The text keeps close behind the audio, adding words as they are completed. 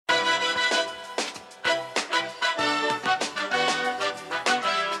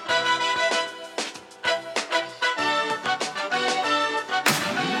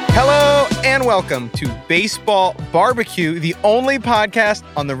and welcome to Baseball Barbecue, the only podcast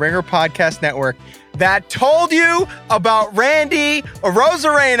on the Ringer Podcast Network that told you about Randy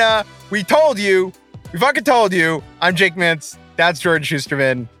Arozarena. We told you. We fucking told you. I'm Jake Mintz. That's Jordan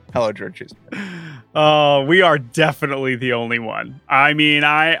Shusterman. Hello, Jordan Shusterman. Oh, we are definitely the only one. I mean,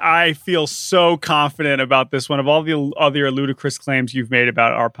 I feel so confident about this one. Of all the other ludicrous claims you've made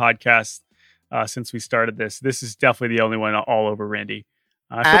about our podcast since we started this is definitely the only one all over Randy.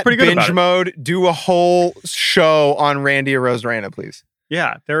 I feel pretty good about it. Binge Mode, do a whole show on Randy Arozarena, please.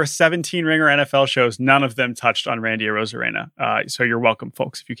 Yeah, there are 17 Ringer NFL shows. None of them touched on Randy Arozarena. So you're welcome,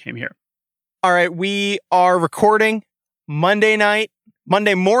 folks, if you came here. All right, we are recording Monday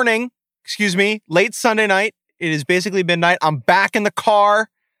morning, late Sunday night. It is basically midnight. I'm back in the car.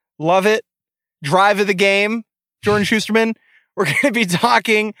 Love it. Drive of the game. Jordan Shusterman. We're going to be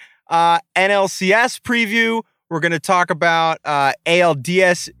talking NLCS preview. We're going to talk about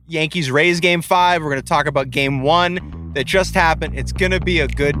ALCS Yankees-Rays Game 5. We're going to talk about Game 1 that just happened. It's going to be a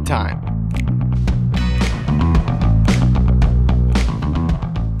good time.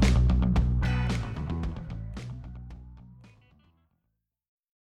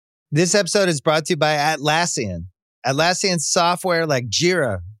 This episode is brought to you by Atlassian. Atlassian software like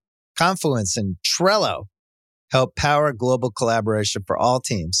Jira, Confluence, and Trello help power global collaboration for all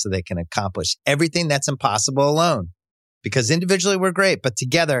teams so they can accomplish everything that's impossible alone. Because individually we're great, but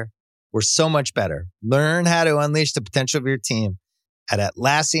together we're so much better. Learn how to unleash the potential of your team at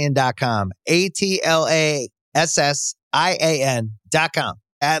Atlassian.com. Atlassian.com.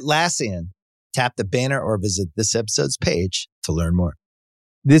 Atlassian. Tap the banner or visit this episode's page to learn more.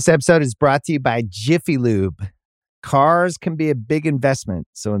 This episode is brought to you by Jiffy Lube. Cars can be a big investment,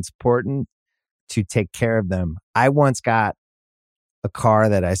 so it's important to take care of them. I once got a car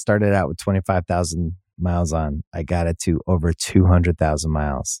that I started out with 25,000 miles on. I got it to over 200,000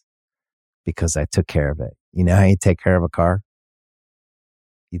 miles because I took care of it. You know how you take care of a car?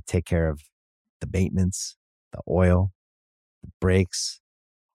 You take care of the maintenance, the oil, the brakes,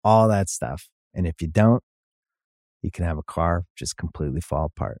 all that stuff. And if you don't, you can have a car just completely fall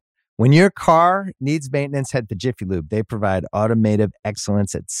apart. When your car needs maintenance, head to Jiffy Lube. They provide automotive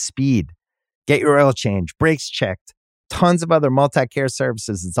excellence at speed. Get your oil change, brakes checked, tons of other multi-care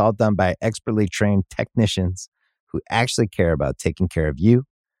services. It's all done by expertly trained technicians who actually care about taking care of you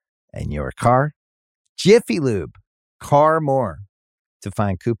and your car. Jiffy Lube, car more. To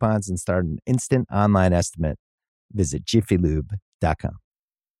find coupons and start an instant online estimate, visit jiffylube.com.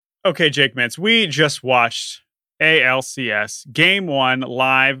 Okay, Jake Mintz, we just watched ALCS Game 1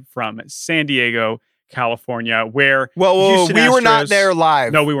 live from San Diego, California, where Houston we were not there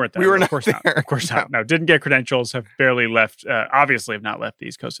live. No, we weren't there. We were of not course there. Not. Of course not. No, didn't get credentials, have barely left, obviously have not left the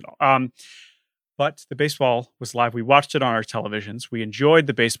East Coast at all. But the baseball was live. We watched it on our televisions. We enjoyed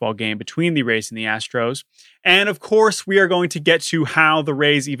the baseball game between the Rays and the Astros. And of course, we are going to get to how the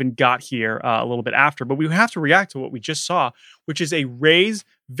Rays even got here a little bit after. But we have to react to what we just saw, which is a Rays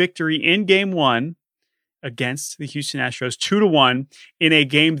victory in Game 1 against the Houston Astros 2-1 in a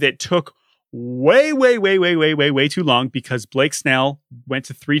game that took way too long because Blake Snell went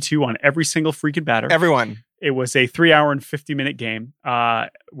to 3-2 on every single freaking batter. Everyone. It was a 3-hour and 50-minute game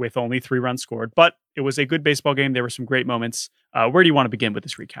with only 3 runs scored, but it was a good baseball game. There were some great moments. Where do you want to begin with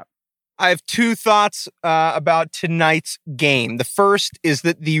this recap? I have 2 thoughts about tonight's game. The first is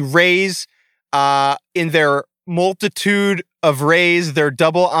that the Rays, in their multitude of Rays, their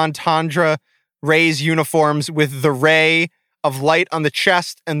double entendre Rays uniforms with the ray of light on the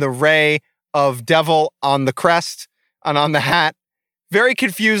chest and the ray of devil on the crest and on the hat. Very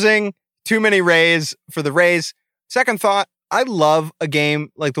confusing. Too many Rays for the Rays. Second thought, I love a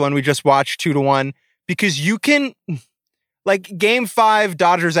game like the one we just watched, 2-1, because you can, like Game 5,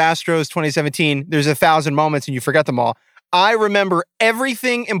 Dodgers-Astros 2017, there's 1,000 moments and you forget them all. I remember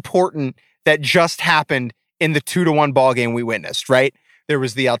everything important that just happened in the 2-1 ball game we witnessed, right? There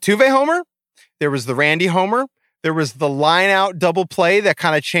was the Altuve homer. There was the Randy homer. There was the line out double play that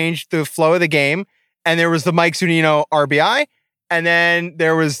kind of changed the flow of the game. And there was the Mike Zunino RBI. And then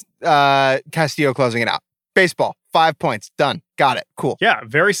there was Castillo closing it out. Baseball, 5 points, done. Got it. Cool. Yeah,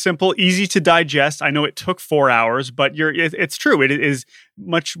 very simple, easy to digest. I know it took 4 hours, but it's true. It is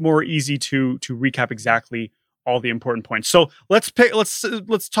much more easy to recap exactly all the important points. So let's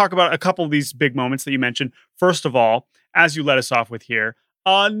talk about a couple of these big moments that you mentioned. First of all, as you let us off with here,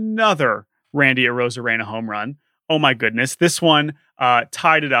 another Randy Arozarena home run. Oh my goodness. This one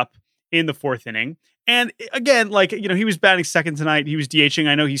tied it up in the 4th inning. And again, he was batting second tonight. He was DHing.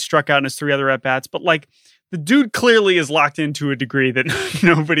 I know he struck out in his 3 other at-bats, but the dude clearly is locked into a degree that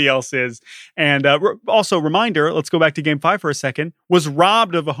nobody else is. And also, reminder, let's go back to Game 5 for a second, was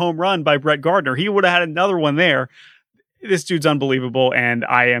robbed of a home run by Brett Gardner. He would have had another one there. This dude's unbelievable, and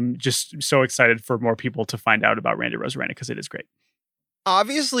I am just so excited for more people to find out about Randy Arozarena because it is great.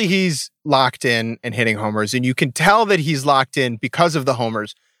 Obviously, he's locked in and hitting homers, and you can tell that he's locked in because of the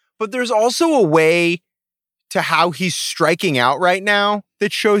homers. But there's also a way to how he's striking out right now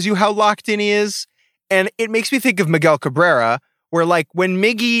that shows you how locked in he is. And it makes me think of Miguel Cabrera, where like when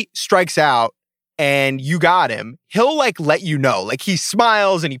Miggy strikes out and you got him, he'll like let you know. Like he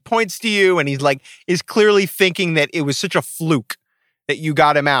smiles and he points to you and he's like, is clearly thinking that it was such a fluke that you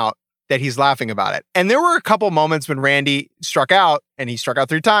got him out that he's laughing about it. And there were a couple moments when Randy struck out, and he struck out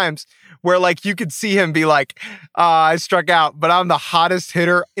 3 times, where like you could see him be like, I struck out, but I'm the hottest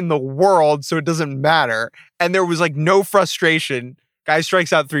hitter in the world, so it doesn't matter. And there was like no frustration. Guy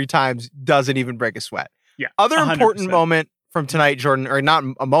strikes out 3 times, doesn't even break a sweat. Yeah. Other 100%. important moment from tonight, Jordan, or not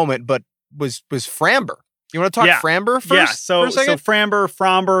a moment, but was Framber. You want to talk Framber first? Yeah, so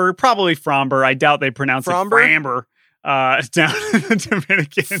Framber, probably Framber. I doubt they pronounce it Framber. Down in the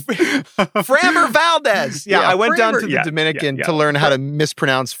Dominican. Framber Valdez. Yeah, I went down to the Dominican to learn how to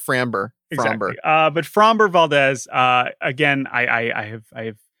mispronounce Framber. Exactly. But Framber Valdez, again, I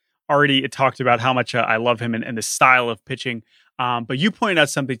have already talked about how much I love him and the style of pitching. But you pointed out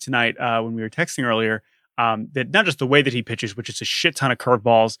something tonight when we were texting earlier, that not just the way that he pitches, which is a shit ton of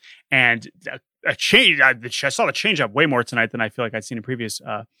curveballs and a change. I saw the changeup way more tonight than I feel like I'd seen in previous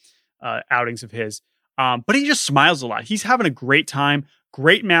outings of his. But he just smiles a lot. He's having a great time,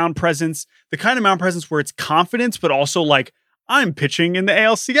 great mound presence, the kind of mound presence where it's confidence, but also like, I'm pitching in the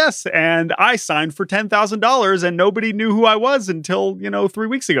ALCS and I signed for $10,000 and nobody knew who I was until, 3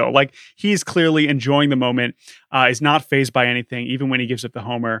 weeks ago. Like he's clearly enjoying the moment, is not fazed by anything, even when he gives up the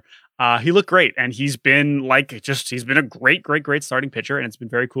homer. He looked great, and he's been he's been a great starting pitcher, and it's been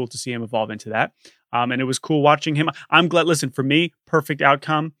very cool to see him evolve into that. And it was cool watching him. I'm glad, listen, for me, perfect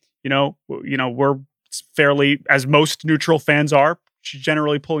outcome. We're fairly, as most neutral fans are,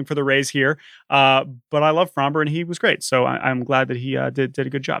 generally pulling for the Rays here. But I love Framber, and he was great. So I'm glad that he did a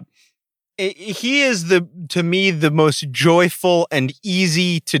good job. He is, to me, the most joyful and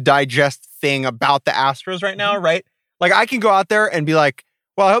easy to digest thing about the Astros right now, right? Like I can go out there and be like,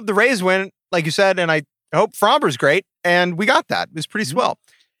 well, I hope the Rays win, like you said, and I hope Framber's great. And we got that. It was pretty swell.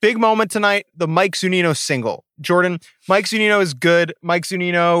 Big moment tonight, the Mike Zunino single. Jordan, Mike Zunino is good. Mike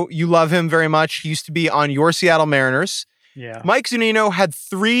Zunino, you love him very much. He used to be on your Seattle Mariners. Yeah. Mike Zunino had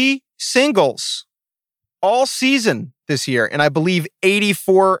 3 singles all season this year, and I believe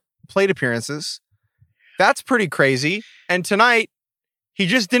 84 plate appearances. That's pretty crazy. And tonight, he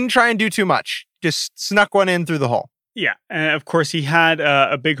just didn't try and do too much. Just snuck one in through the hole. Yeah, and of course, he had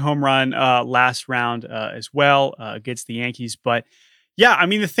a big home run last round as well against the Yankees. But yeah, I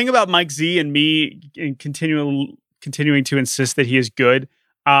mean, the thing about Mike Z and me in continuing to insist that he is good,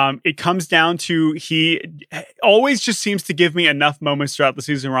 it comes down to he always just seems to give me enough moments throughout the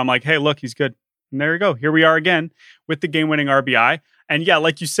season where I'm like, hey, look, he's good. And there we go. Here we are again with the game-winning RBI. And yeah,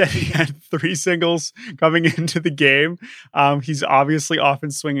 like you said, he had 3 singles coming into the game. He's obviously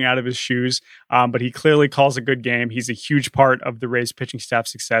often swinging out of his shoes, but he clearly calls a good game. He's a huge part of the Rays pitching staff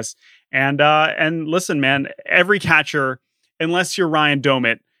success. And listen, man, every catcher, unless you're Ryan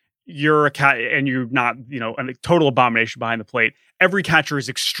Domit, you're a cat and you're not, a total abomination behind the plate. Every catcher is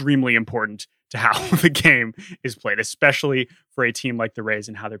extremely important to how the game is played, especially for a team like the Rays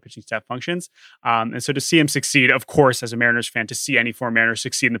and how their pitching staff functions. And so to see him succeed, of course, as a Mariners fan, to see any former Mariners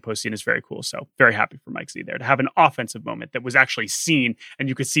succeed in the postseason is very cool. So very happy for Mike Z there to have an offensive moment that was actually seen. And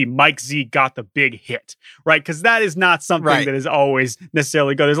you could see Mike Z got the big hit, right? Because that is not something that is always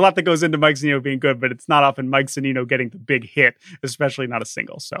necessarily good. There's a lot that goes into Mike Zunino being good, but it's not often Mike Zunino getting the big hit, especially not a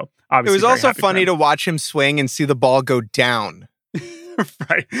single. So obviously it was also funny to watch him swing and see the ball go down.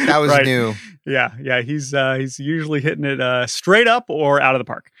 Right. That was new. Yeah. He's usually hitting it straight up or out of the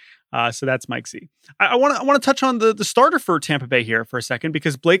park. So that's Mike Z. I want to touch on the starter for Tampa Bay here for a second,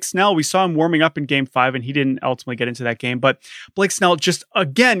 because Blake Snell, we saw him warming up in Game 5 and he didn't ultimately get into that game. But Blake Snell, just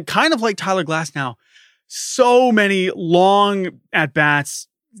again, kind of like Tyler Glasnow, so many long at bats.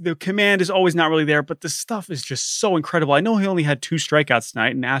 The command is always not really there, but the stuff is just so incredible. I know he only had 2 strikeouts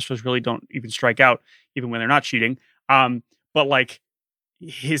tonight, and the Astros really don't even strike out, even when they're not cheating. But like,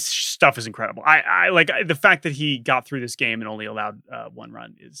 his stuff is incredible. I like the fact that he got through this game and only allowed 1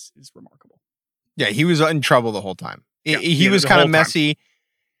 run is remarkable. Yeah, he was in trouble the whole time. He was kind of messy.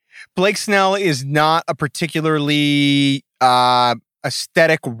 Blake Snell is not a particularly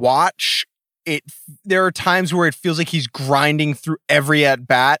aesthetic watch there are times where it feels like he's grinding through every at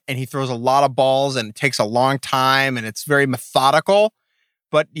bat, and he throws a lot of balls, and it takes a long time, and it's very methodical.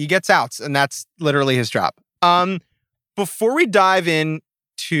 But he gets outs, and that's literally his job. Before we dive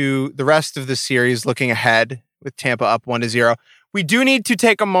into the rest of the series, looking ahead with Tampa up 1-0, we do need to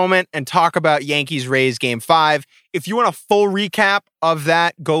take a moment and talk about Yankees-Rays Game 5. If you want a full recap of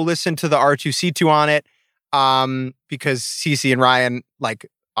that, go listen to the R2C2 on it, because CC and Ryan,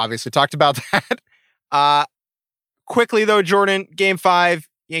 obviously talked about that. Quickly, though, Jordan, Game 5,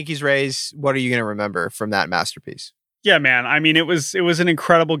 Yankees-Rays, what are you going to remember from that masterpiece? Yeah, man. I mean, it was an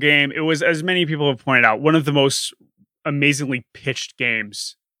incredible game. It was, as many people have pointed out, one of the most amazingly pitched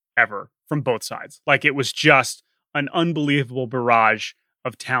games ever from both sides. It was just an unbelievable barrage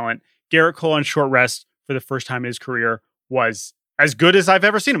of talent. Garrett Cole on short rest for the first time in his career was as good as I've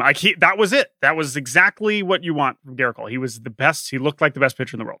ever seen him. That was it. That was exactly what you want from Garrett Cole. He was the best. He looked like the best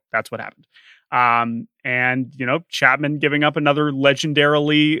pitcher in the world. That's what happened. And Chapman giving up another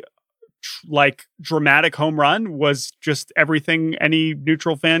legendarily dramatic home run was just everything any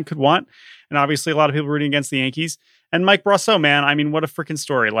neutral fan could want. And obviously a lot of people rooting against the Yankees. And Mike Brasso, man, I mean, what a freaking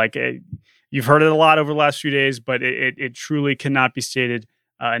story. You've heard it a lot over the last few days, but it truly cannot be stated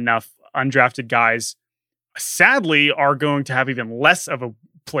enough. Undrafted guys, sadly, are going to have even less of a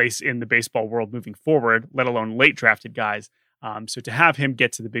place in the baseball world moving forward, let alone late drafted guys. So to have him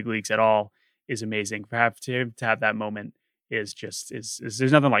get to the big leagues at all is amazing. To have that moment is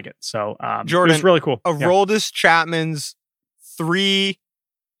there's nothing like it. So Jordan, it was really cool. Aroldis Chapman's 3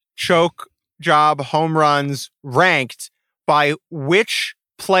 choke job home runs ranked by which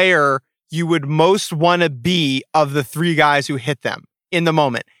player you would most want to be of the 3 guys who hit them in the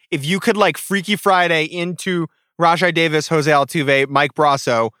moment. If you could Freaky Friday into Rajai Davis, Jose Altuve, Mike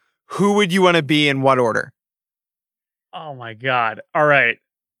Brasso, who would you want to be in what order? Oh my God. All right.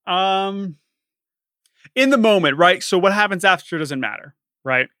 In the moment, right? So what happens after doesn't matter,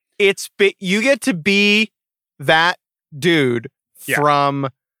 right? You get to be that dude from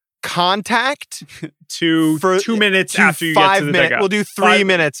contact to 2 minutes after you get to the dugout. We'll do 3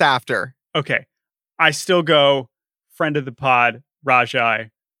 minutes after. Okay. I still go friend of the pod,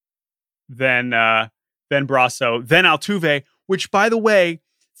 Rajai, then Brasso, then Altuve, which, by the way,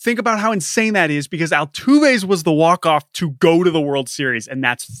 think about how insane that is, because Altuve's was the walk-off to go to the World Series, and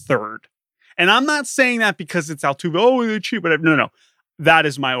that's 3rd. And I'm not saying that because it's Altuve. Oh, they're cheap. But no. That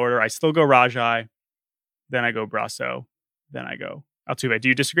is my order. I still go Rajai, then I go Brasso, then I go Altuve. Do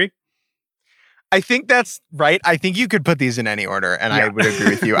you disagree? I think that's right. I think you could put these in any order, and I would agree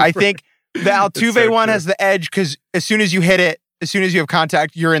with you. I think the Altuve one has the edge because as soon as you hit it, as soon as you have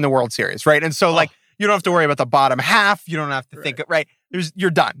contact, you're in the World Series, right? And so, you don't have to worry about the bottom half. You don't have to think, right?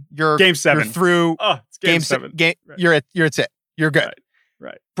 You're done. You're Game 7. You're through. Oh, it's Game 7. Right. You're it. You're good.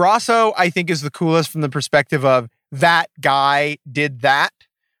 Right. Brasso, I think, is the coolest from the perspective of that guy did that,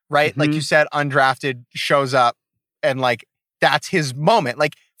 right? Like you said, undrafted, shows up, and that's his moment.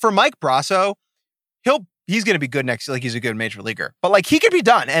 For Mike Brasso, he's going to be good next year. He's a good major leaguer, but he could be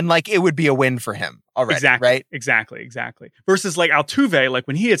done, and it would be a win for him already. Exactly. Right? Exactly. Versus Altuve,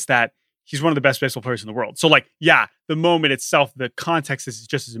 when he hits that, he's one of the best baseball players in the world. So the moment itself, the context is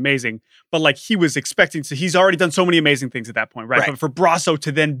just as amazing, but he was expecting to, he's already done so many amazing things at that point, right? But for Brasso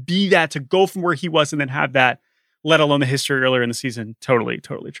to then be that, to go from where he was and then have that, let alone the history earlier in the season, totally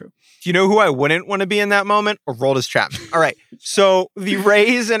true. Do you know who I wouldn't want to be in that moment? Aroldis Chapman. All right. So the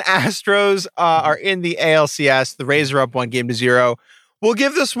Rays and Astros are in the ALCS. The Rays are up 1-0. We'll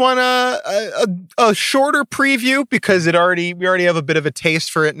give this one a shorter preview because we already have a bit of a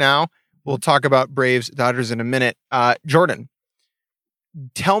taste for it now. We'll talk about Braves, Dodgers in a minute. Jordan,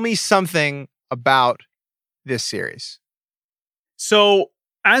 tell me something about this series. So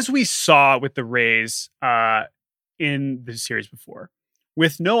as we saw with the Rays in the series before,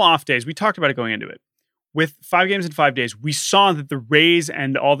 with no off days, we talked about it going into it. With 5 games in 5 days, we saw that the Rays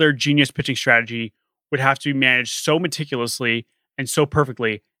and all their genius pitching strategy would have to be managed so meticulously and so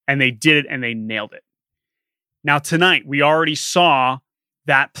perfectly, and they did it and they nailed it. Now tonight, we already saw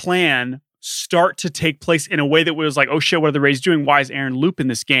that plan start to take place in a way that was oh shit, what are the Rays doing? Why is Aaron Loop in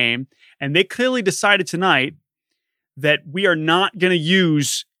this game? And they clearly decided tonight that we are not going to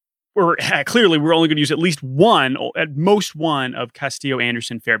use, or clearly we're only going to use at least one, at most one, of Castillo,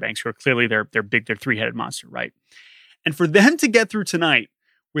 Anderson, Fairbanks, who are clearly they're big, they're 3-headed monster, right? And for them to get through tonight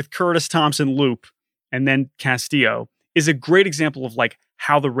with Curtis, Thompson, Loop, and then Castillo is a great example of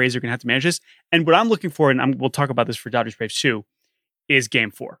how the Rays are going to have to manage this. And what I'm looking for, and we'll talk about this for Dodgers Braves too, is Game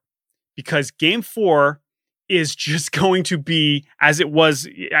 4. Because Game 4 is just going to be, as it was,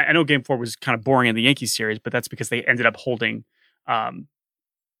 I know Game 4 was kind of boring in the Yankees series, but that's because they ended up holding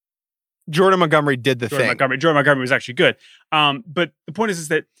Jordan Montgomery did the thing. Jordan Montgomery was actually good. But the point is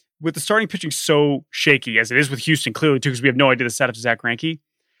that with the starting pitching so shaky, as it is with Houston, clearly too, because we have no idea the setup to Zach Greinke,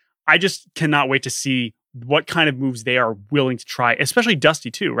 I just cannot wait to see what kind of moves they are willing to try, especially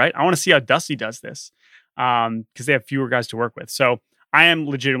Dusty too, right? I want to see how Dusty does this because they have fewer guys to work with. So I am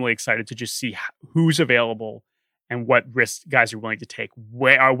legitimately excited to just see who's available and what risks guys are willing to take.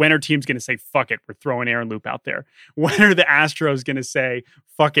 When are teams going to say, fuck it, we're throwing Aaron Loop out there? When are the Astros going to say,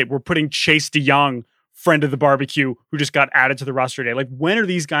 fuck it, we're putting Chase DeYoung, friend of the barbecue, who just got added to the roster today? Like, when are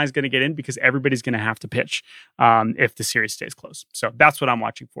these guys going to get in? Because everybody's going to have to pitch if the series stays close. So that's what I'm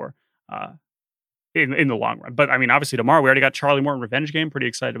watching for in the long run. But I mean, obviously tomorrow we already got Charlie Morton revenge game. Pretty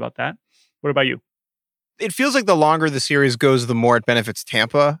excited about that. What about you? It feels like the longer the series goes, the more it benefits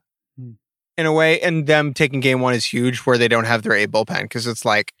Tampa in a way. And them taking game one is huge where they don't have their A bullpen. Because it's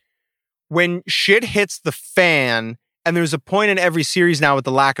like when shit hits the fan, and there's a point in every series now with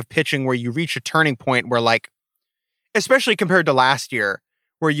the lack of pitching where you reach a turning point where, like, especially compared to last year,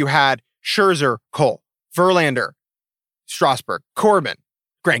 where you had Scherzer, Cole, Verlander, Strasburg, Corbin,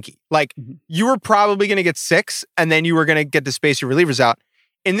 Greinke. Like, you were probably going to get 6, and then you were going to get to space your relievers out.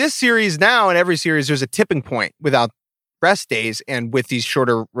 In this series now, in every series, there's a tipping point without rest days and with these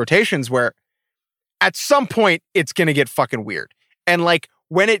shorter rotations where at some point it's going to get fucking weird. And like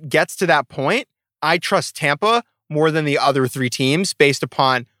when it gets to that point, I trust Tampa more than the other 3 teams based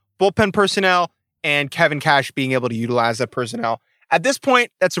upon bullpen personnel and Kevin Cash being able to utilize that personnel. At this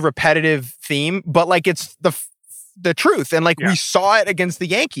point, that's a repetitive theme, but like it's the truth. And like we saw it against the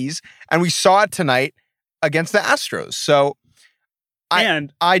Yankees and we saw it tonight against the Astros. So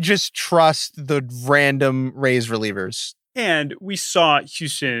I just trust the random Rays relievers. And we saw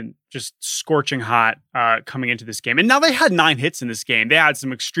Houston just scorching hot coming into this game. And now they had 9 hits in this game. They had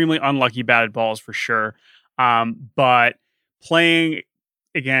some extremely unlucky batted balls for sure. But playing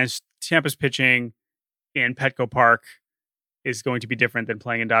against Tampa's pitching in Petco Park is going to be different than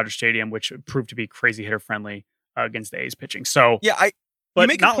playing in Dodger Stadium, which proved to be crazy hitter friendly against the A's pitching. So you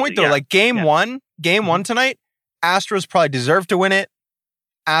make a point though. Like game one tonight, Astros probably deserved to win it.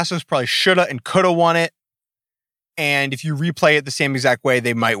 Astros probably shoulda and coulda won it. And if you replay it the same exact way,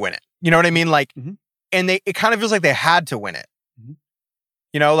 they might win it. You know what I mean? Like, and it kind of feels like they had to win it.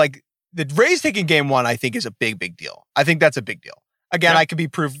 You know, like the Rays taking game one, I think is a big deal. I think that's a big deal. Again, I could be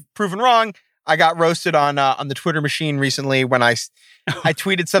proven wrong. I got roasted on the Twitter machine recently when I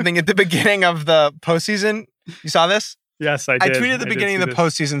tweeted something at the beginning of the postseason. You saw this? Yes, I did. I tweeted at the beginning of the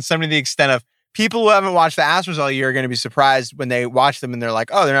postseason, something to the extent of people who haven't watched the Astros all year are going to be surprised when they watch them and they're like,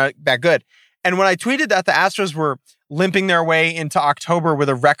 oh, they're not that good. And when I tweeted that the Astros were limping their way into October with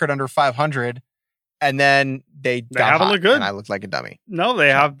a record under 500, and then they got hot, good. And I looked like a dummy. No, they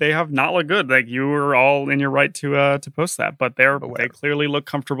have not looked good. Like you were all in your right to post that, but they clearly look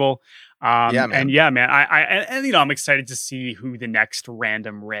comfortable. Man. And yeah, man, I you know, I'm excited to see who the next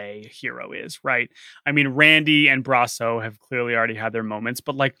random Ray hero is, right? I mean, Randy and Brasso have clearly already had their moments,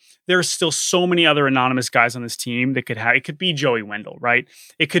 but like there's still so many other anonymous guys on this team that it could be Joey Wendell, right?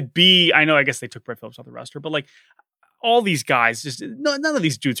 It could be, I guess they took Brett Phillips off the roster, but like all these guys, none of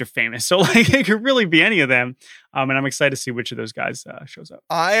these dudes are famous. So like it could really be any of them. And I'm excited to see which of those guys shows up.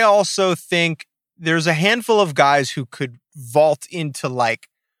 I also think there's a handful of guys who could vault into like,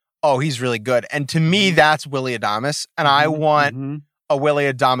 oh, he's really good. And to me, that's Willy Adames. And I want a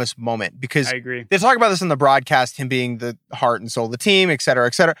Willy Adames moment because I agree. They talk about this in the broadcast, him being the heart and soul of the team, et cetera,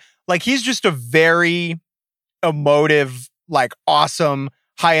 et cetera. Like he's just a very emotive, like awesome,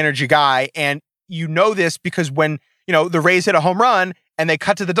 high energy guy. And you know this because when, the Rays hit a home run and they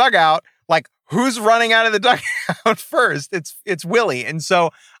cut to the dugout, like who's running out of the dugout first? It's Willy. And so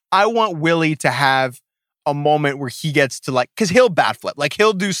I want Willy to have a moment where he gets to like, because he'll bat flip, like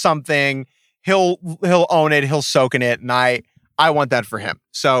he'll do something, he'll own it, he'll soak in it, and I want that for him.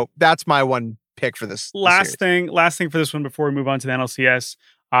 So that's my one pick for this. Last thing for this one before we move on to the NLCS.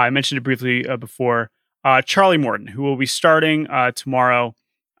 I mentioned it briefly before. Charlie Morton, who will be starting tomorrow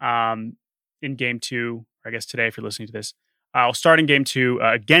in game 2, or I guess today if you're listening to this. Starting game 2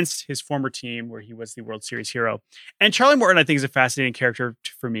 against his former team where he was the World Series hero. And Charlie Morton, I think, is a fascinating character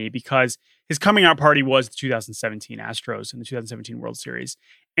for me because his coming out party was the 2017 Astros and the 2017 World Series.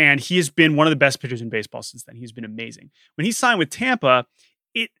 And he has been one of the best pitchers in baseball since then. He's been amazing. When he signed with Tampa,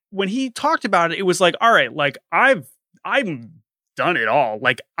 when he talked about it, it was like, all right, like I'm done it all.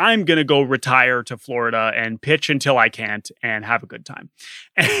 Like I'm going to go retire to Florida and pitch until I can't and have a good time.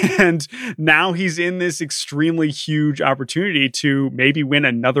 And now he's in this extremely huge opportunity to maybe win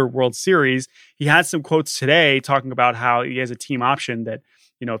another World Series. He had some quotes today talking about how he has a team option that,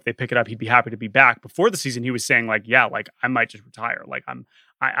 if they pick it up, he'd be happy to be back. Before the season, he was saying like, yeah, like I might just retire. Like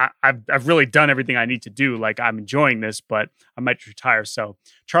I've really done everything I need to do. Like, I'm enjoying this, but I might retire. So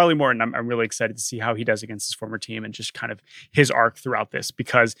Charlie Morton, I'm really excited to see how he does against his former team and just kind of his arc throughout this,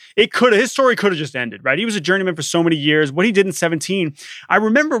 because his story could have just ended, right? He was a journeyman for so many years. What he did in 17, I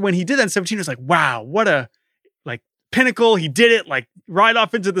remember when he did that in 17, it was like, wow, what a pinnacle. He did it like right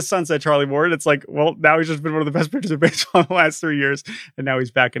off into the sunset, Charlie Morton. It's like, well, now he's just been one of the best pitchers of baseball in the last 3 years. And now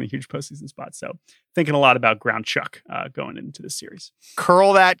he's back in a huge postseason spot. So thinking a lot about ground chuck going into this series.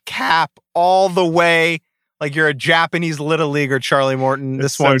 Curl that cap all the way like you're a Japanese little leaguer, Charlie Morton.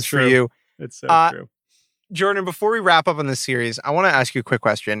 This one's for you. It's so true. Jordan, before we wrap up on this series, I want to ask you a quick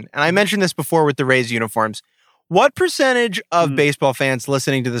question. And I mentioned this before with the Rays uniforms. What percentage of baseball fans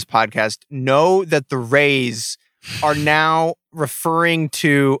listening to this podcast know that the Rays are now referring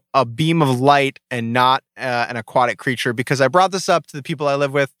to a beam of light and not an aquatic creature? Because I brought this up to the people I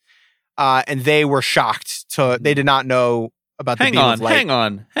live with, and they were shocked. They did not know about the beam of light.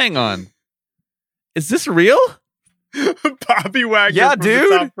 Hang on. Is this real? Bobby Wagner. Yeah, from dude.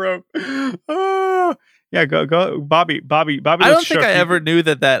 The top rope. Oh, yeah, go, Bobby. I don't think I ever knew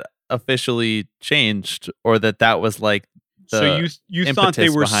that officially changed, or that was like. So you thought they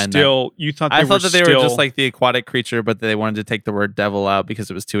were still? You thought I thought that they were just like the aquatic creature, but they wanted to take the word devil out because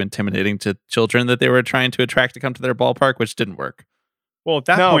it was too intimidating to children that they were trying to attract to come to their ballpark, which didn't work. Well, at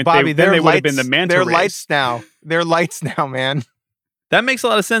that point, Bobby, they would have been the manta rays. They're lights now. They're lights now, man. That makes a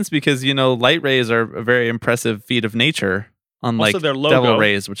lot of sense because light rays are a very impressive feat of nature. Unlike their logo. Devil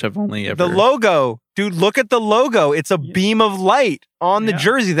rays, which have only ever... The logo. Dude, look at the logo. It's a beam of light on the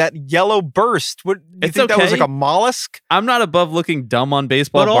jersey, that yellow burst. What, do you think that was like a mollusk? I'm not above looking dumb on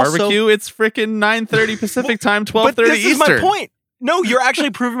baseball barbecue. It's freaking 9:30 Pacific time, 12:30 Eastern. But this is my point. No, you're actually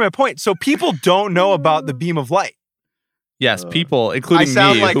proving my point. So people don't know about the beam of light. Yes, people, including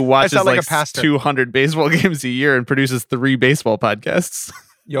me, who watches like 200 baseball games a year and produces 3 baseball podcasts.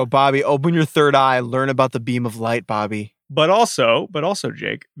 Yo, Bobby, open your third eye. Learn about the beam of light, Bobby. But also,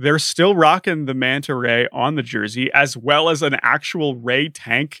 Jake, they're still rocking the manta ray on the jersey, as well as an actual ray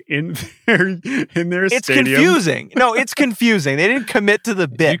tank in their It's stadium. Confusing. No, it's confusing. They didn't commit to the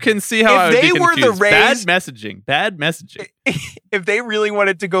bit. You can see how if they were the Rays, bad messaging. If they really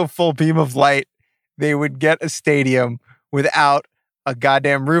wanted to go full beam of light, they would get a stadium without a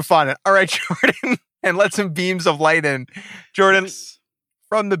goddamn roof on it. All right, Jordan, and let some beams of light in. Jordan,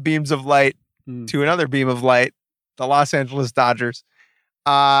 from the beams of light to another beam of light. The Los Angeles Dodgers.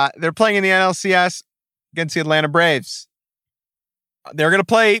 They're playing in the NLCS against the Atlanta Braves. They're going to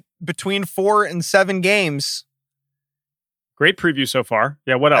play between 4 and 7 games. Great preview so far.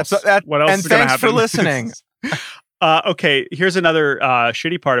 Yeah, what else? What else and is going to happen? Thanks for listening. Okay, here's another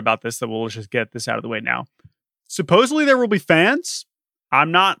shitty part about this that we'll just get this out of the way now. Supposedly there will be fans.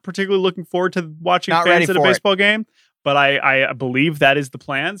 I'm not particularly looking forward to watching fans at a baseball game. But I believe that is the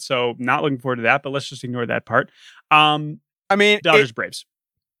plan, so not looking forward to that. But let's just ignore that part. Dodgers Braves.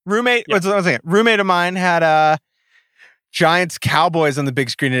 Roommate of mine had Giants Cowboys on the big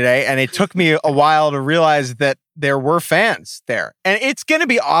screen today, and it took me a while to realize that there were fans there, and it's going to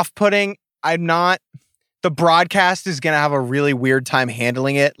be off-putting. The broadcast is going to have a really weird time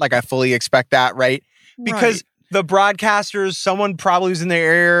handling it. Like I fully expect that, right? Because the broadcasters, someone probably was in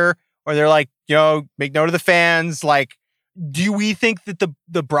their ear. Or they're like, make note of the fans. Like, do we think that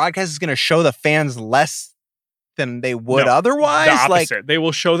the broadcast is going to show the fans less than they would otherwise? The opposite. They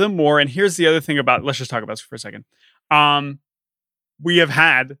will show them more. And here's the other thing let's just talk about this for a second. We have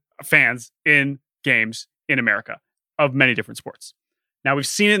had fans in games in America of many different sports. Now, we've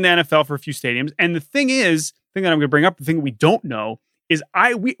seen it in the NFL for a few stadiums. And the thing that I'm going to bring up, the thing that we don't know is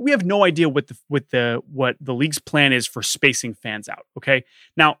we have no idea what the league's plan is for spacing fans out. Okay.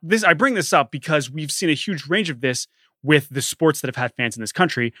 Now I bring this up because we've seen a huge range of this with the sports that have had fans in this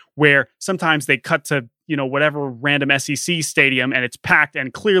country, where sometimes they cut to, whatever random SEC stadium and it's packed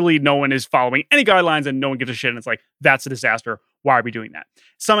and clearly no one is following any guidelines and no one gives a shit. And it's like, that's a disaster. Why are we doing that?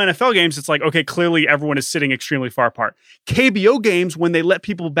 Some NFL games, it's like, okay, clearly everyone is sitting extremely far apart. KBO games, when they let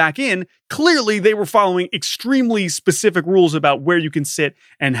people back in, clearly they were following extremely specific rules about where you can sit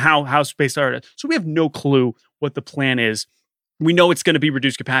and how spaced are. So we have no clue what the plan is. We know it's going to be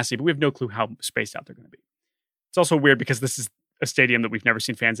reduced capacity, but we have no clue how spaced out they're going to be. It's also weird because this is a stadium that we've never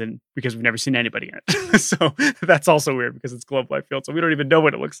seen fans in because we've never seen anybody in it. So that's also weird because it's Globe Life Field. So we don't even know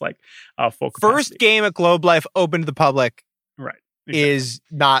what it looks like. Full capacity. First game at Globe Life open to the public. Right. Exactly. Is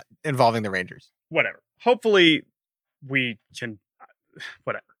not involving the Rangers. Whatever. Hopefully we can,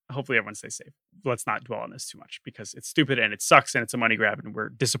 whatever. Hopefully everyone stays safe. Let's not dwell on this too much because it's stupid and it sucks and it's a money grab and we're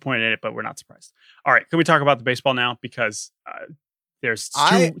disappointed in it, but we're not surprised. All right. Can we talk about the baseball now? Because there's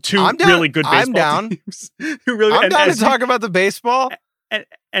two really good baseball teams. I'm down to talk about the baseball.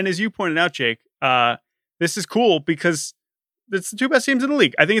 And as you pointed out, Jake, this is cool because it's the two best teams in the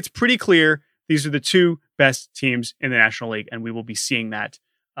league. I think it's pretty clear these are the two best teams in the National League, and we will be seeing that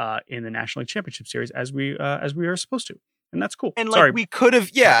in the National League Championship Series as we are supposed to, and that's cool. And Sorry. we could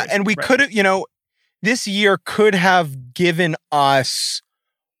have, could have, this year could have given us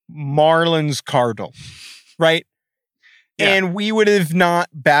Marlins Cardinals, right? Yeah. And we would have not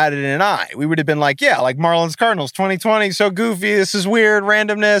batted an eye. We would have been like, Marlins Cardinals 2020, so goofy. This is weird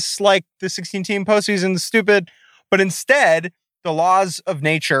randomness, like the 16-team postseason is stupid. But instead, the laws of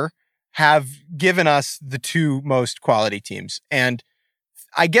nature have given us the two most quality teams. And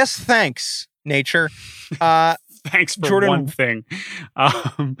I guess thanks, nature. Thanks for Jordan, one thing.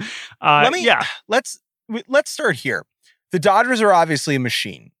 Let's start here. The Dodgers are obviously a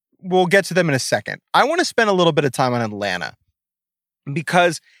machine. We'll get to them in a second. I want to spend a little bit of time on Atlanta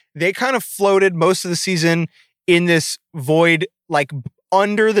because they kind of floated most of the season in this void, like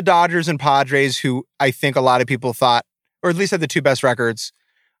under the Dodgers and Padres, who I think a lot of people thought, or at least had the two best records.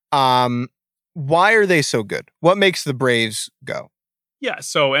 Why are they so good? What makes the Braves go? Yeah.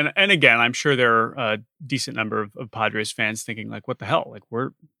 So, and again, I'm sure there are a decent number of Padres fans thinking like, what the hell? Like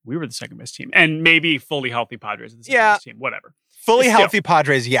we were the second best team, and maybe fully healthy Padres are the second best team, whatever. Fully healthy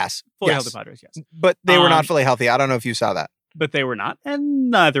Padres, yes. Fully healthy Padres, yes. But they were not fully healthy. I don't know if you saw that. But they were not,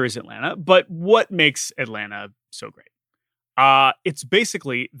 and neither is Atlanta. But what makes Atlanta so great? It's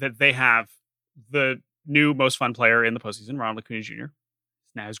basically that they have the new most fun player in the postseason, Ronald Acuna Jr.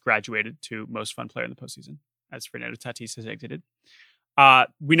 Now has graduated to most fun player in the postseason, as Fernando Tatis has exited.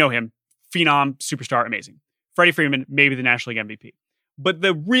 We know him. Phenom, superstar, amazing. Freddie Freeman, maybe the National League MVP. But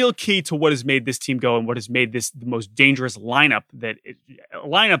the real key to what has made this team go and what has made this the most dangerous lineup that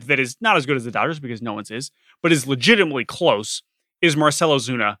is not as good as the Dodgers because no one's is, but is legitimately close, is Marcell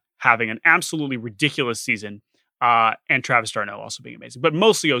Ozuna having an absolutely ridiculous season and Travis d'Arnaud also being amazing. But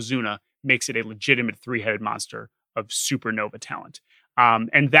mostly Ozuna makes it a legitimate three-headed monster of supernova talent.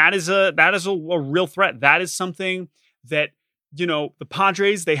 And that is a real threat. That is something that, the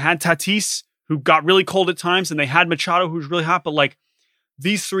Padres, they had Tatis, who got really cold at times, and they had Machado, who's really hot, but like,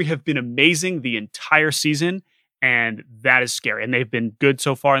 these three have been amazing the entire season, and that is scary. And they've been good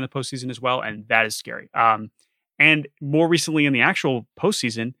so far in the postseason as well, and that is scary. And more recently in the actual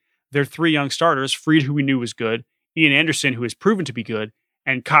postseason, their three young starters, Fried, who we knew was good, Ian Anderson, who has proven to be good,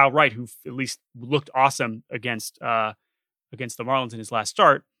 and Kyle Wright, who at least looked awesome against the Marlins in his last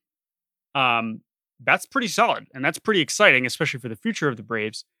start. That's pretty solid, and that's pretty exciting, especially for the future of the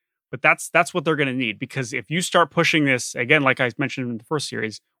Braves. But that's what they're going to need, because if you start pushing this, again, like I mentioned in the first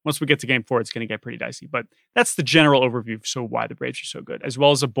series, once we get to game 4, it's going to get pretty dicey. But that's the general overview of why the Braves are so good, as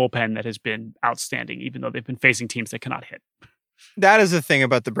well as a bullpen that has been outstanding, even though they've been facing teams that cannot hit. That is the thing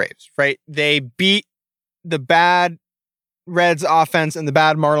about the Braves, right? They beat the bad Reds offense and the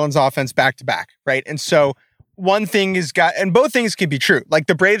bad Marlins offense back to back, right? And so one thing and both things can be true. Like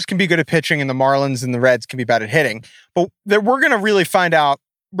the Braves can be good at pitching and the Marlins and the Reds can be bad at hitting. But we're going to really find out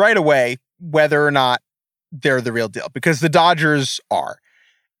right away whether or not they're the real deal, because the Dodgers are.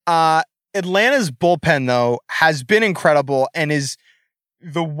 Atlanta's bullpen, though, has been incredible and is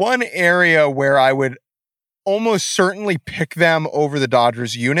the one area where I would almost certainly pick them over the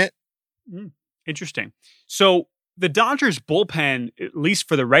Dodgers unit. Interesting. So the Dodgers bullpen, at least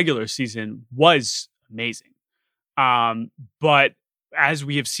for the regular season, was amazing. But as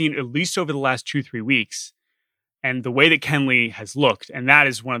we have seen, at least over the last 2-3 weeks, and the way that Kenley has looked, and that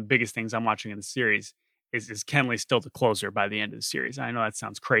is one of the biggest things I'm watching in the series, is Kenley still the closer by the end of the series? I know that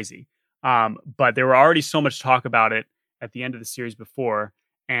sounds crazy, but there were already so much talk about it at the end of the series before.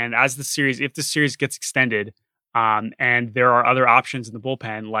 And if the series gets extended, and there are other options in the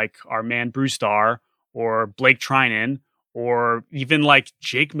bullpen, like our man Brewstar or Blake Trinan, or even like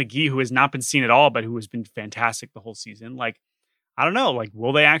Jake McGee, who has not been seen at all, but who has been fantastic the whole season. Like, I don't know, like,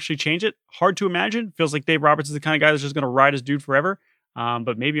 will they actually change it? Hard to imagine. Feels like Dave Roberts is the kind of guy that's just going to ride his dude forever.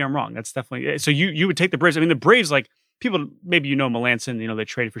 But maybe I'm wrong. That's definitely, so you would take the Braves. I mean, the Braves, like, people, maybe Melanson, they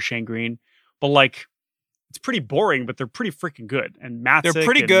traded for Shane Green, but like, it's pretty boring, but they're pretty freaking good. And Matzik, they're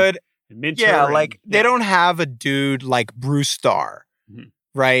pretty good. And Minter, yeah, like they don't have a dude like Brewstar,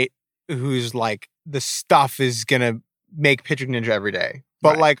 right? Who's like, the stuff is going to make Pitching Ninja every day.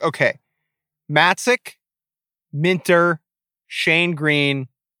 But like, okay, Matzik, Minter, Shane Green,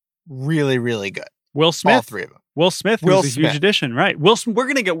 really, really good. Will Smith. All three of them. Will Smith was a huge addition, right? We're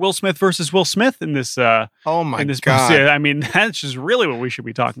going to get Will Smith versus Will Smith in this. Oh my God! I mean, that's just really what we should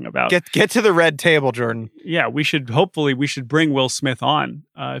be talking about. Get to the red table, Jordan. Yeah, we should bring Will Smith on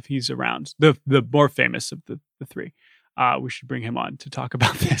if he's around. The more famous of the three, we should bring him on to talk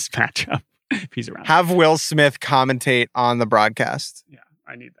about this matchup. if he's around. Have Will Smith commentate on the broadcast. Yeah,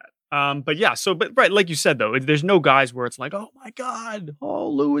 I need that. But right, like you said, though, there's no guys where it's like, oh my God, oh,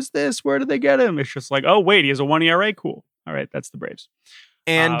 Lou is this, where did they get him? It's just like, oh, wait, he has a 1 ERA, cool. All right, that's the Braves.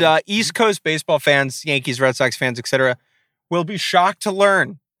 And East Coast baseball fans, Yankees, Red Sox fans, etc., will be shocked to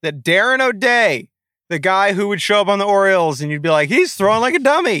learn that Darren O'Day, the guy who would show up on the Orioles and you'd be like, he's throwing like a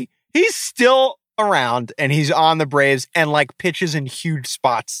dummy, he's still around and he's on the Braves and like pitches in huge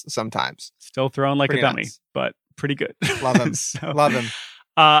spots sometimes. Still throwing like Pretty a dummy, nuts. but pretty good. Love him. Love him.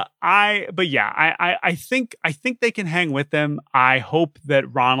 I think they can hang with them. I hope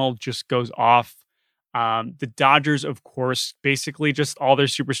that Ronald just goes off. The Dodgers, of course, basically just all their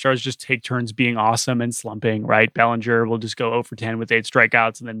superstars just take turns being awesome and slumping, right? Bellinger will just go 0 for 10 with 8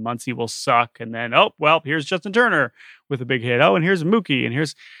 strikeouts, and then Muncy will suck. And then, oh, well, here's Justin Turner with a big hit. Oh, and here's Mookie,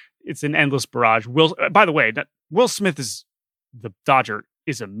 and it's an endless barrage. By the way, Will Smith is the Dodger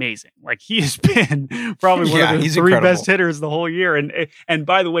is amazing. Like, he has been probably one of the 3 best hitters the whole year. And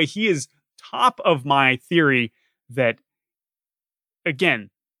by the way, he is top of my theory that, again,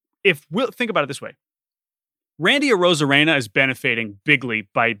 think about it this way. Randy Arozarena is benefiting bigly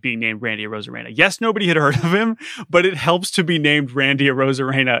by being named Randy Arozarena. Yes, nobody had heard of him, but it helps to be named Randy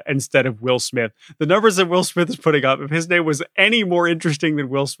Arozarena instead of Will Smith. The numbers that Will Smith is putting up, if his name was any more interesting than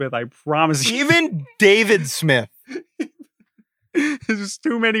Will Smith, I promise you. Even David Smith. There's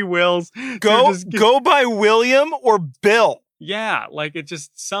too many Wills. Go by William or Bill. Yeah, like it's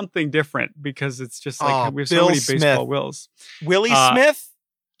just something different because it's just like we have Bill so many Smith. baseball Wills. Willie Smith?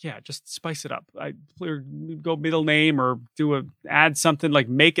 Yeah, just spice it up. Go middle name or add something, like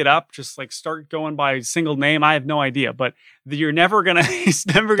make it up. Just like start going by single name. I have no idea, but you're never gonna. He's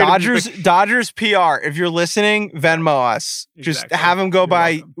never gonna. Dodgers PR. If you're listening, Venmo us. Exactly. Just have him go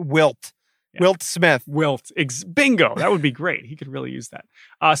by welcome. Wilt. Yeah. Wilt Smith. Bingo. That would be great. He could really use that.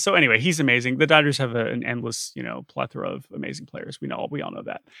 So anyway, he's amazing. The Dodgers have an endless, plethora of amazing players. We all know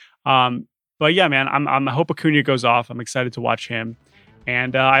that. But yeah, man, I hope Acuna goes off. I'm excited to watch him.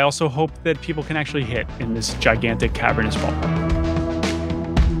 And I also hope that people can actually hit in this gigantic cavernous ballpark.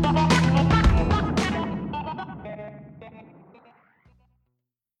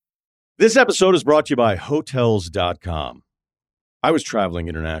 This episode is brought to you by Hotels.com. I was traveling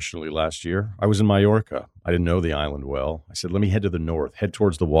internationally last year. I was in Mallorca. I didn't know the island well. I said, let me head to the north, head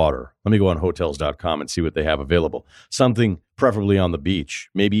towards the water. Let me go on Hotels.com and see what they have available. Something preferably on the beach,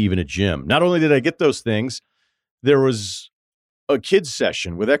 maybe even a gym. Not only did I get those things, there was a kids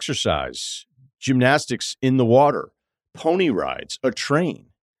session with exercise, gymnastics in the water, pony rides, a train.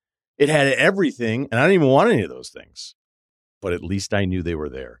 It had everything, and I didn't even want any of those things. But at least I knew they were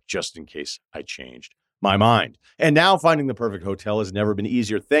there, just in case I changed my mind. And now finding the perfect hotel has never been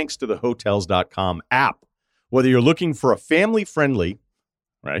easier thanks to the Hotels.com app. Whether you're looking for a family-friendly,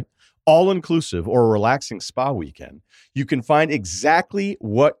 right, all-inclusive or a relaxing spa weekend, you can find exactly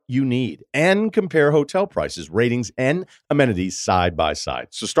what you need and compare hotel prices, ratings, and amenities side by side.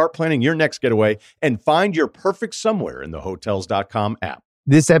 So start planning your next getaway and find your perfect somewhere in the Hotels.com app.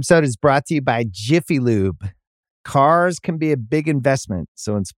 This episode is brought to you by Jiffy Lube. Cars can be a big investment,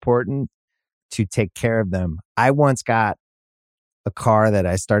 so it's important to take care of them. I once got a car that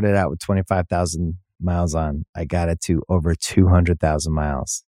I started out with 25,000 miles on. I got it to over 200,000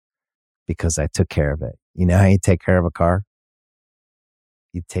 miles. Because I took care of it. You know how you take care of a car?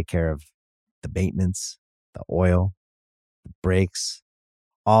 You take care of the maintenance, the oil, the brakes,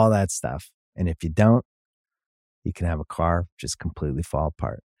 all that stuff. And if you don't, you can have a car just completely fall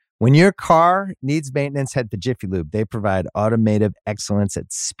apart. When your car needs maintenance, head to Jiffy Lube. They provide automotive excellence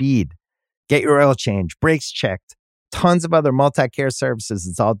at speed. Get your oil change, brakes checked, tons of other multi-care services.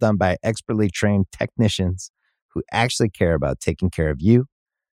 It's all done by expertly trained technicians who actually care about taking care of you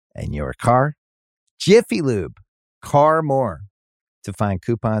and your car. Jiffy Lube, car more. To find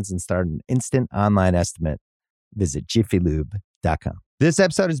coupons and start an instant online estimate, visit jiffylube.com. This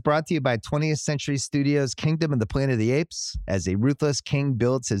episode is brought to you by 20th Century Studios' Kingdom of the Planet of the Apes. As a ruthless king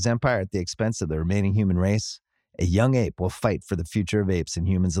builds his empire at the expense of the remaining human race, a young ape will fight for the future of apes and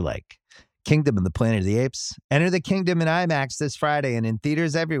humans alike. Kingdom of the Planet of the Apes. Enter the kingdom in IMAX this Friday and in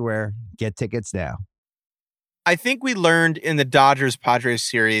theaters everywhere. Get tickets now. I think we learned in the Dodgers-Padres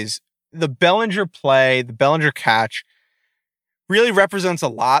series, the Bellinger play, the Bellinger catch really represents a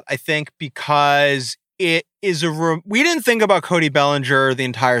lot, I think, because it is we didn't think about Cody Bellinger the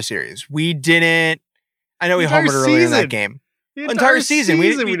entire series. We didn't. I know we homered earlier in that game. The entire season.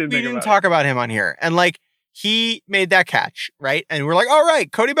 We didn't talk about him on here. And he made that catch, right? And we're like, all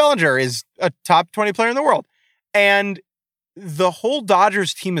right, Cody Bellinger is a top 20 player in the world. And the whole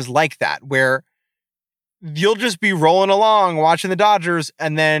Dodgers team is like that, where you'll just be rolling along watching the Dodgers,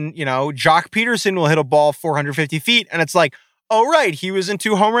 and then, Jock Peterson will hit a ball 450 feet, and it's like, oh, right, he was in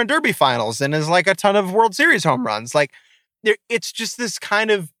 2 home run derby finals and is like a ton of World Series home runs. Like, it's just this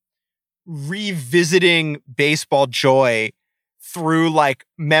kind of revisiting baseball joy through like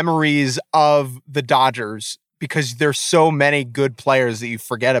memories of the Dodgers, because there's so many good players that you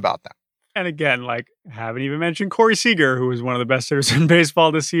forget about them. And again, like, haven't even mentioned Corey Seager, who was one of the best hitters in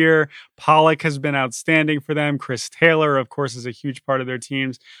baseball this year. Pollock has been outstanding for them. Chris Taylor, of course, is a huge part of their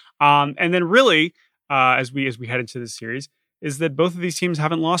teams. And then really, as we head into this series, is that both of these teams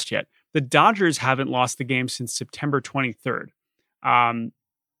haven't lost yet. The Dodgers haven't lost the game since September 23rd.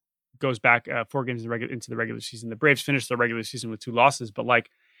 Goes back 4 games into the regular season. The Braves finished their regular season with 2 losses, but like,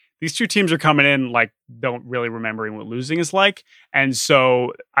 these 2 teams are coming in like don't really remembering what losing is like. And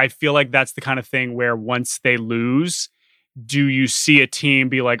so I feel like that's the kind of thing where once they lose, do you see a team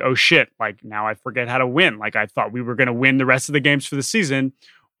be like, oh shit, like now I forget how to win. Like I thought we were going to win the rest of the games for the season.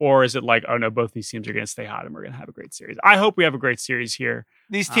 Or is it like, oh no, both these teams are going to stay hot and we're going to have a great series. I hope we have a great series here.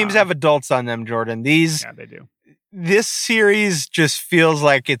 These teams have adults on them, Jordan. Yeah, they do. This series just feels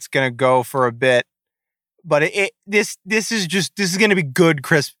like it's going to go for a bit. But this is going to be good,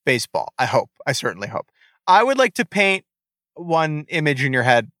 crisp baseball. I certainly hope. I would like to paint one image in your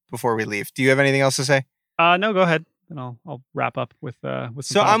head before we leave. Do you have anything else to say? No, go ahead. And I'll wrap up with some.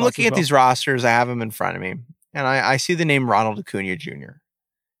 So I'm looking at these rosters. I have them in front of me, and I see the name Ronald Acuna Jr.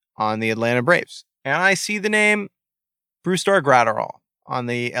 on the Atlanta Braves, and I see the name Brusdar Graterol on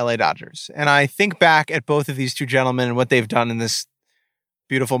the LA Dodgers, and I think back at both of these 2 gentlemen and what they've done in this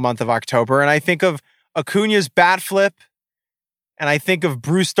beautiful month of October, and I think of Acuna's bat flip, and I think of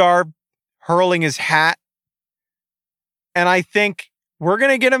Brusdar hurling his hat, and I think we're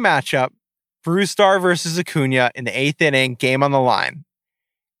going to get a matchup, Brusdar versus Acuna in the 8th inning, game on the line,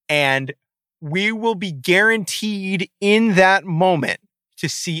 and we will be guaranteed in that moment to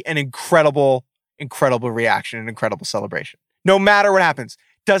see an incredible reaction, an incredible celebration. No matter what happens,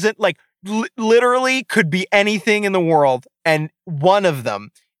 doesn't like literally could be anything in the world, and one of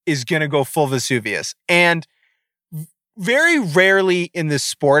them is going to go full Vesuvius. And very rarely in this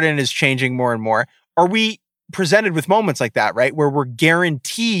sport, and is changing more and more, are we presented with moments like that, right? Where we're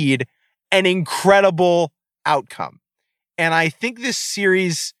guaranteed an incredible outcome. And I think this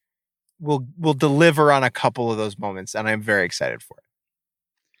series will deliver on a couple of those moments, and I'm very excited for it.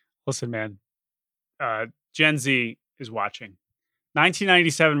 Listen, man, Gen Z is watching.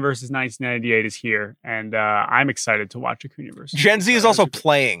 1997 versus 1998 is here, and I'm excited to watch Acuna versus. Gen Z is also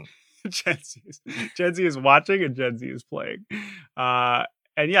playing. Gen Z is watching, and Gen Z is playing.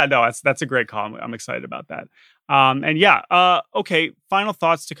 And yeah, no, that's a great call. I'm excited about that. And yeah, okay. Final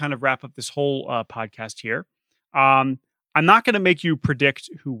thoughts to kind of wrap up this whole podcast here. I'm not going to make you predict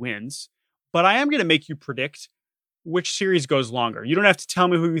who wins, but I am going to make you predict which series goes longer. You don't have to tell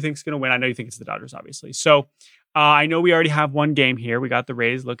me who you think is going to win. I know you think it's the Dodgers, obviously. So I know we already have one game here. We got the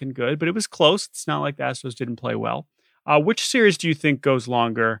Rays looking good, but it was close. It's not like the Astros didn't play well. Which series do you think goes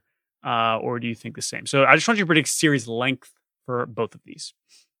longer, or do you think the same? So I just want you to predict series length for both of these.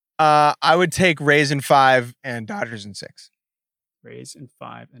 I would take Rays in 5 and Dodgers in 6. Rays in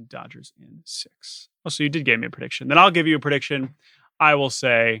 5 and Dodgers in 6. Oh, so you did give me a prediction. Then I'll give you a prediction. I will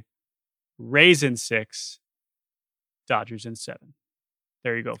say Rays in 6, Dodgers in 7.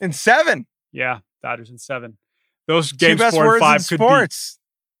 There you go. In 7? Yeah, Dodgers in 7. Those games 4 and 5 could be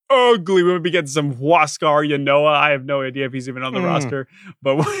ugly. We would be getting some Huascar Yanoa. I have no idea if he's even on the roster,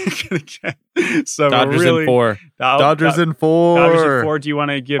 but we're going to get some Dodgers really... in 4. Dodgers in 4. Dodgers in 4. Do you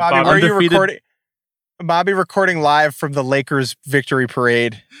want to give Bobby, Bob where are you recording? Bobby recording live from the Lakers victory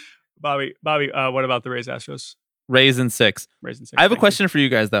parade. Bobby, what about the Rays-Astros? Rays in 6. Rays in 6. I have a question for you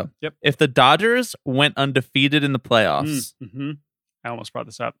guys, though. Yep. If the Dodgers went undefeated in the playoffs, I almost brought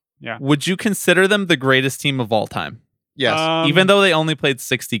this up. Yeah. Would you consider them the greatest team of all time? Yes. Even though they only played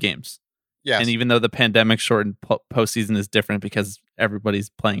 60 games. Yes. And even though the pandemic shortened postseason is different because everybody's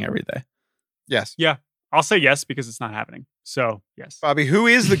playing every day. Yes. Yeah. I'll say yes because it's not happening. So, yes. Bobby, who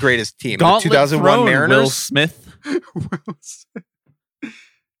is the greatest team? Gauntlet the 2001 throne, Mariners? Will Smith.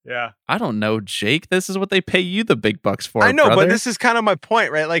 Yeah. I don't know, Jake. This is what they pay you the big bucks for. I know, brother. but this is kind of my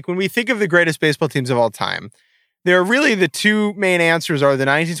point, right? Like when we think of the greatest baseball teams of all time, there are really the 2 main answers are the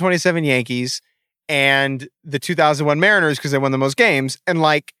 1927 Yankees and the 2001 Mariners because they won the most games. And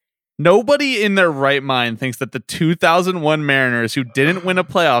like nobody in their right mind thinks that the 2001 Mariners, who didn't win a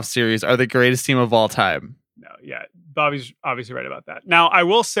playoff series, are the greatest team of all time. No, yeah. Bobby's obviously right about that. Now, I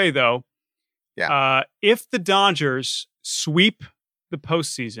will say, though, if the Dodgers sweep the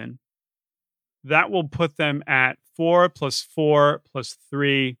postseason, that will put them at 4 + 4 +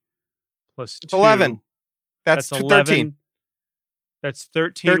 3 + 2. It's 11. That's 13. That's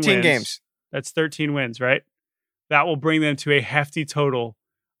 13 13 games. That's 13 wins, right? That will bring them to a hefty total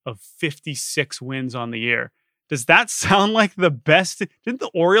of 56 wins on the year. Does that sound like the best? Didn't the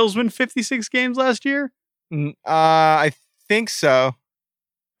Orioles win 56 games last year? I think so.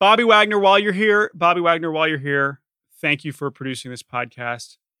 Bobby Wagner, while you're here, thank you for producing this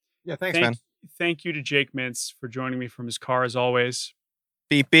podcast. Yeah, thanks, man. Thank you to Jake Mintz for joining me from his car as always.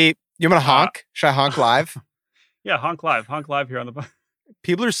 Beep, beep. You want to honk? Should I honk live? Yeah, honk live. Honk live here on the...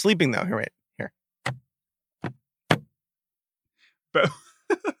 People are sleeping, though. Here, wait. Here. But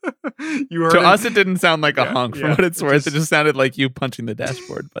you heard to us, it didn't sound like a honk. For what it's worth, it just sounded like you punching the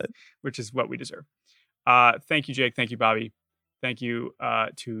dashboard, but which is what we deserve. Thank you, Jake. Thank you, Bobby. Thank you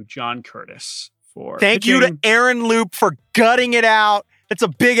to John Curtis for Thank you to Aaron Loop for gutting it out. It's a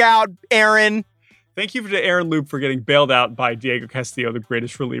big out, Aaron. Thank you to Aaron Loop for getting bailed out by Diego Castillo, the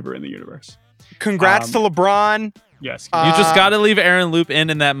greatest reliever in the universe. Congrats to LeBron. Yes. You just got to leave Aaron Loop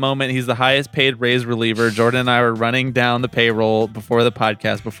in that moment. He's the highest paid Rays reliever. Jordan and I were running down the payroll before the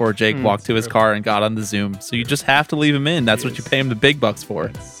podcast, before Jake walked to his car and got on the Zoom. So you just have to leave him in. That's what you pay him the big bucks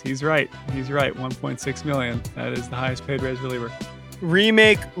for. He's right. He's right. $1.6 million. That is the highest paid Rays reliever.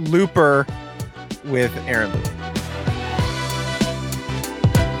 Remake Looper with Aaron Loop.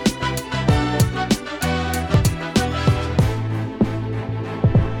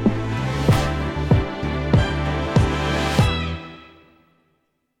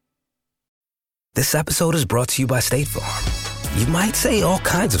 This episode is brought to you by State Farm. You might say all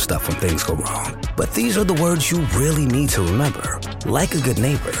kinds of stuff when things go wrong, but these are the words you really need to remember. Like a good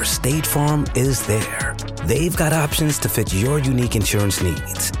neighbor, State Farm is there. They've got options to fit your unique insurance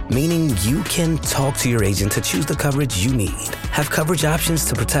needs, meaning you can talk to your agent to choose the coverage you need, have coverage options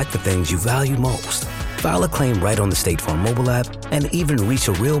to protect the things you value most, file a claim right on the State Farm mobile app, and even reach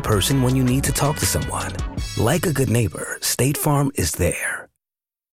a real person when you need to talk to someone. Like a good neighbor, State Farm is there.